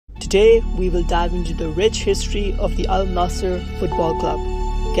Today, we will dive into the rich history of the Nassr Football Club.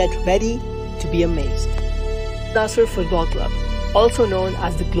 Get ready to be amazed. Nassr Football Club, also known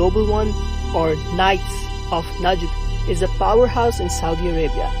as the Global One or Knights of Najd, is a powerhouse in Saudi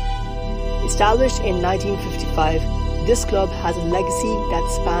Arabia. Established in 1955, this club has a legacy that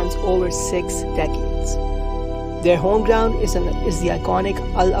spans over 6 decades. Their home ground is the iconic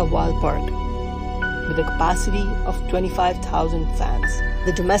Al Awal Park, with a capacity of 25,000 fans. At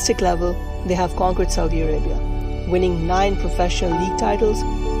the domestic level, they have conquered Saudi Arabia, winning 9 professional league titles,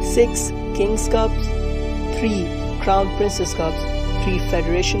 6 Kings Cups, 3 Crown Princess Cups, 3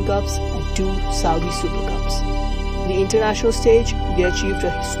 Federation Cups, and 2 Saudi Super Cups. On the international stage, they achieved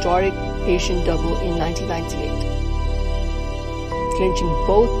a historic Asian double in 1998, clinching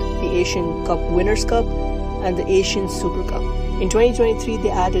both the Asian Cup Winners' Cup and the Asian Super Cup. In 2023,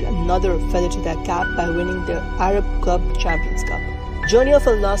 they added another feather to their cap by winning the Arab Club Champions Cup. The journey of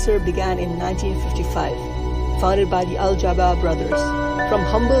Al Nassr began in 1955, founded by the Al Jabba brothers. From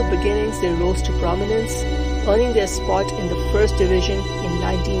humble beginnings, they rose to prominence, earning their spot in the first division in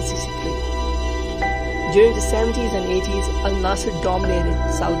 1963. During the 70s and 80s, Al Nassr dominated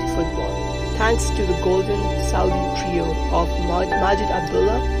Saudi football, thanks to the golden Saudi trio of Majid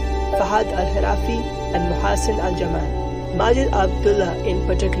Abdullah, Fahad Al-Hirafi, and Muhassin Al-Jaman. Majid Abdullah in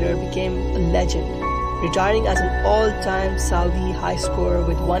particular became a legend, retiring as an all-time Saudi high scorer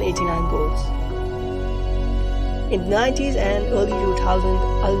with 189 goals. In the 90s and early 2000s,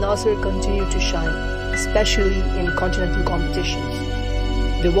 Al Nassr continued to shine, especially in continental competitions.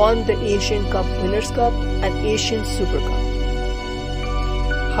 They won the Asian Cup Winners' Cup and Asian Super Cup.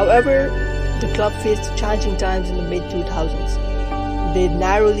 However, the club faced challenging times in the mid-2000s. They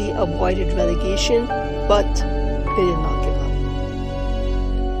narrowly avoided relegation, but they did not give up.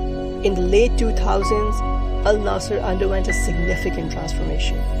 In the late 2000s, Al Nassr underwent a significant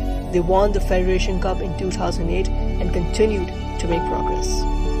transformation. They won the Federation Cup in 2008 and continued to make progress.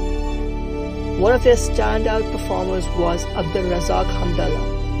 One of their standout performers was Abdul Razak Hamdallah,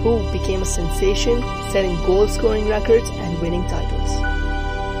 who became a sensation, setting goal-scoring records and winning titles.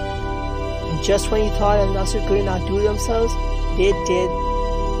 And just when you thought Al Nassr could not do themselves, they did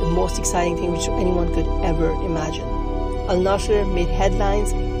the most exciting thing which anyone could ever imagine. Al Nassr made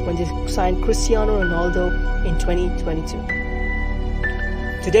headlines when they signed Cristiano Ronaldo in 2022.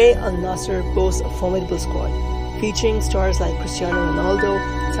 Today, Al Nassr boasts a formidable squad, featuring stars like Cristiano Ronaldo,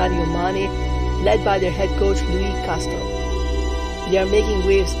 Sadio Mane, led by their head coach Louis Castro. They are making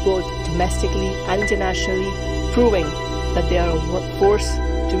waves both domestically and internationally, proving that they are a force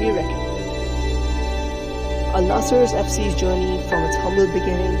to be reckoned with. Al Nassr's FC's journey from its humble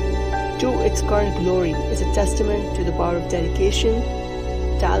beginning to its current glory is a testament to the power of dedication,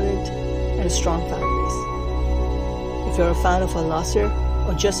 talent, and a strong fan base. If you're a fan of Al Nassr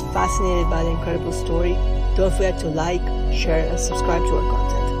or just fascinated by the incredible story, don't forget to like, share, and subscribe to our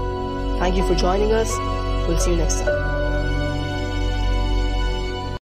content. Thank you for joining us. We'll see you next time.